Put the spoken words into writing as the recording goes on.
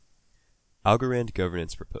Algorand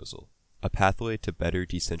Governance Proposal, A Pathway to Better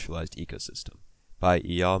Decentralized Ecosystem by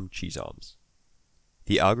Eyam Chizoms.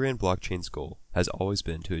 The Algorand blockchain's goal has always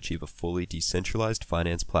been to achieve a fully decentralized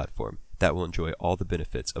finance platform that will enjoy all the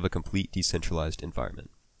benefits of a complete decentralized environment.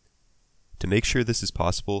 To make sure this is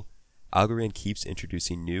possible, Algorand keeps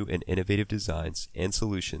introducing new and innovative designs and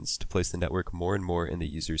solutions to place the network more and more in the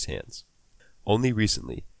user's hands. Only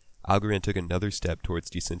recently, Algorand took another step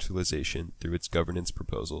towards decentralization through its governance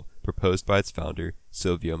proposal proposed by its founder,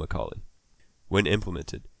 Silvio Macaulay. When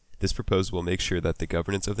implemented, this proposal will make sure that the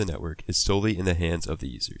governance of the network is solely in the hands of the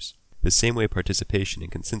users, the same way participation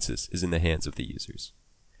and consensus is in the hands of the users.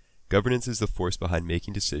 Governance is the force behind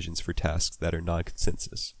making decisions for tasks that are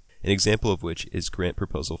non-consensus, an example of which is grant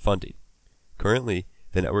proposal funding. Currently,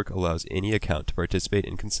 the network allows any account to participate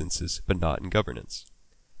in consensus but not in governance.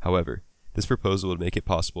 However, this proposal would make it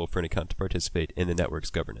possible for an account to participate in the network's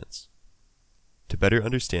governance. To better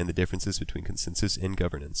understand the differences between consensus and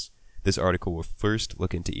governance, this article will first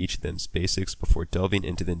look into each of them's basics before delving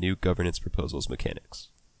into the new governance proposal's mechanics.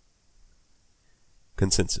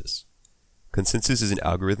 Consensus. Consensus is an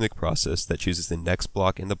algorithmic process that chooses the next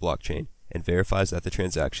block in the blockchain and verifies that the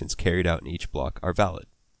transactions carried out in each block are valid.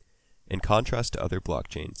 In contrast to other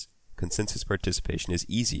blockchains, consensus participation is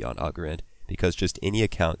easy on Algorand because just any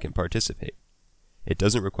account can participate. It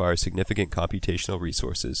doesn't require significant computational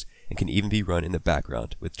resources and can even be run in the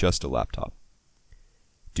background with just a laptop.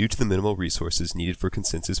 Due to the minimal resources needed for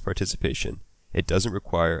consensus participation, it doesn't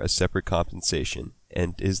require a separate compensation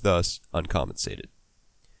and is thus uncompensated.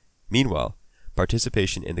 Meanwhile,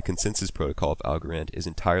 participation in the consensus protocol of Algorand is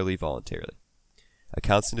entirely voluntary.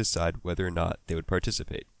 Accounts can decide whether or not they would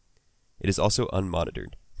participate. It is also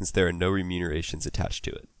unmonitored, since there are no remunerations attached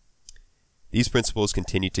to it. These principles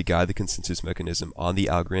continue to guide the consensus mechanism on the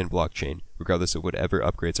Algorand blockchain regardless of whatever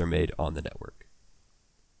upgrades are made on the network.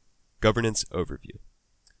 Governance Overview.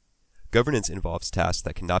 Governance involves tasks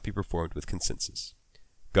that cannot be performed with consensus.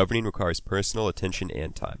 Governing requires personal attention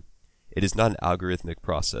and time. It is not an algorithmic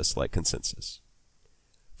process like consensus.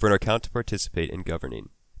 For an account to participate in governing,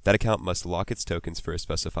 that account must lock its tokens for a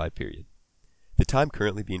specified period. The time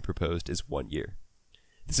currently being proposed is 1 year.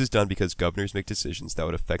 This is done because governors make decisions that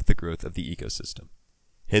would affect the growth of the ecosystem.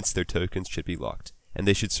 Hence, their tokens should be locked, and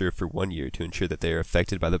they should serve for 1 year to ensure that they are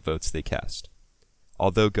affected by the votes they cast.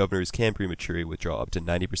 Although governors can prematurely withdraw up to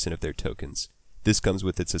 90% of their tokens, this comes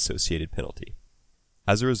with its associated penalty.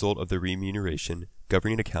 As a result of the remuneration,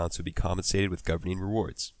 governing accounts would be compensated with governing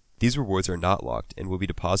rewards. These rewards are not locked and will be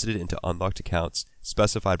deposited into unlocked accounts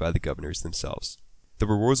specified by the governors themselves. The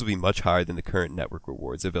rewards will be much higher than the current network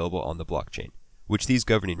rewards available on the blockchain, which these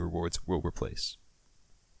governing rewards will replace.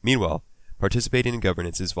 Meanwhile, participating in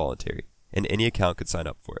governance is voluntary, and any account could sign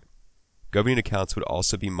up for it. Governing accounts would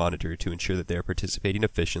also be monitored to ensure that they are participating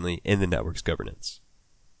efficiently in the network's governance.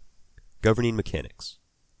 Governing Mechanics.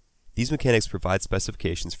 These mechanics provide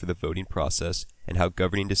specifications for the voting process and how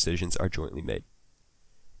governing decisions are jointly made.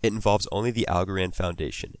 It involves only the Algorand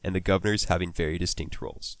Foundation and the governors having very distinct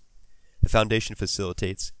roles. The foundation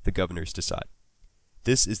facilitates, the governors decide.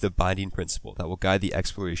 This is the binding principle that will guide the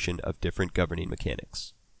exploration of different governing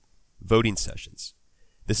mechanics. Voting sessions.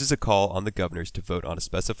 This is a call on the governors to vote on a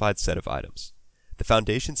specified set of items. The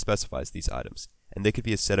foundation specifies these items, and they could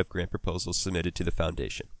be a set of grant proposals submitted to the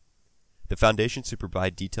foundation. The foundation should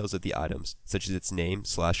provide details of the items, such as its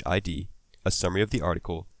name/ID, a summary of the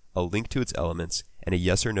article, a link to its elements, and a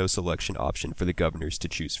yes or no selection option for the governors to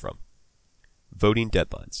choose from. Voting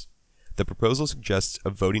deadlines. The proposal suggests a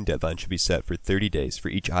voting deadline should be set for 30 days for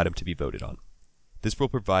each item to be voted on. This will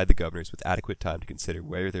provide the governors with adequate time to consider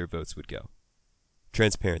where their votes would go.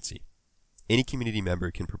 Transparency. Any community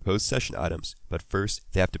member can propose session items, but first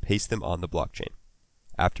they have to paste them on the blockchain.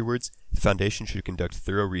 Afterwards, the foundation should conduct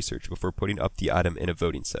thorough research before putting up the item in a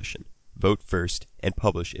voting session, vote first, and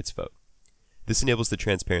publish its vote. This enables the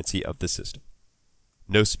transparency of the system.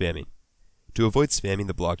 No spamming. To avoid spamming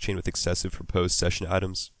the blockchain with excessive proposed session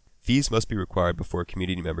items, fees must be required before a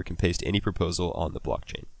community member can paste any proposal on the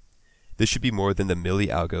blockchain. This should be more than the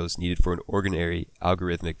milli-algos needed for an ordinary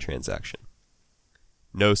algorithmic transaction.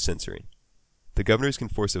 No censoring. The governors can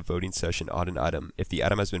force a voting session on an item if the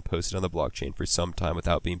item has been posted on the blockchain for some time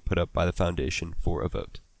without being put up by the foundation for a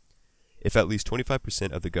vote. If at least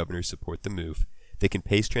 25% of the governors support the move, they can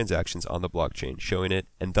paste transactions on the blockchain showing it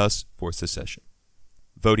and thus force a session.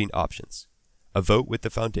 Voting options. A vote with the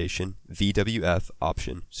foundation (VWF)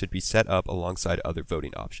 option should be set up alongside other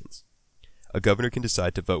voting options. A governor can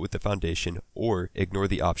decide to vote with the foundation or ignore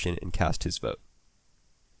the option and cast his vote.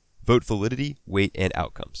 Vote validity, weight, and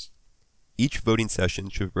outcomes. Each voting session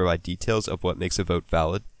should provide details of what makes a vote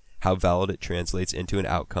valid, how valid it translates into an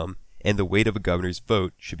outcome, and the weight of a governor's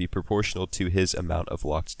vote should be proportional to his amount of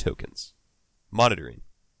locked tokens. Monitoring.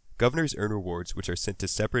 Governors earn rewards which are sent to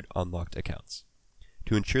separate unlocked accounts.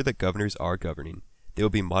 To ensure that governors are governing, they will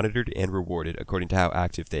be monitored and rewarded according to how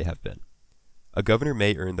active they have been. A governor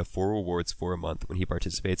may earn the 4 rewards for a month when he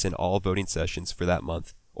participates in all voting sessions for that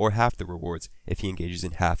month, or half the rewards if he engages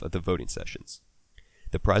in half of the voting sessions.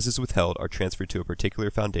 The prizes withheld are transferred to a particular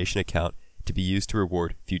foundation account to be used to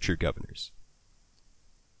reward future governors.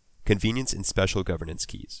 Convenience and special governance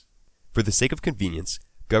keys. For the sake of convenience,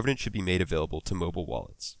 governance should be made available to mobile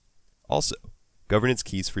wallets. Also, governance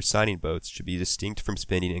keys for signing votes should be distinct from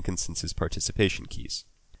spending and consensus participation keys.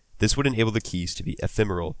 This would enable the keys to be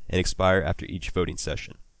ephemeral and expire after each voting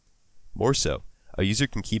session. More so, a user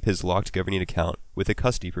can keep his locked governing account with a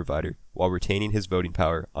custody provider while retaining his voting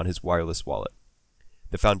power on his wireless wallet.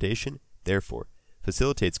 The Foundation, therefore,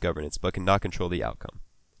 facilitates governance but cannot control the outcome.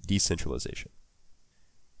 Decentralization.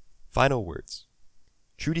 Final words.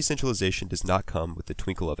 True decentralization does not come with the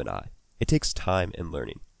twinkle of an eye. It takes time and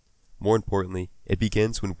learning. More importantly, it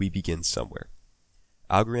begins when we begin somewhere.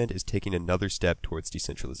 Algorand is taking another step towards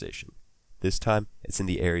decentralization. This time, it's in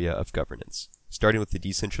the area of governance, starting with the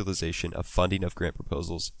decentralization of funding of grant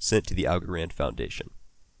proposals sent to the Algorand Foundation.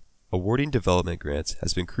 Awarding development grants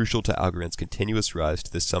has been crucial to Algorand's continuous rise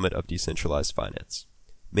to the summit of decentralized finance.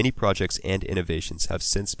 Many projects and innovations have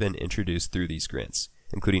since been introduced through these grants,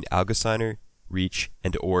 including AlgoSigner, Reach,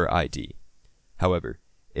 and ORID. However,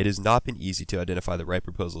 it has not been easy to identify the right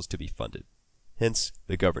proposals to be funded, hence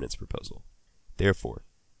the governance proposal. Therefore,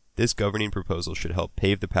 this governing proposal should help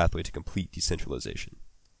pave the pathway to complete decentralization.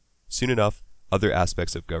 Soon enough, other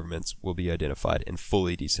aspects of governments will be identified and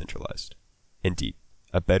fully decentralized. Indeed,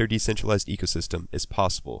 a better decentralized ecosystem is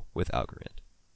possible with Algorand.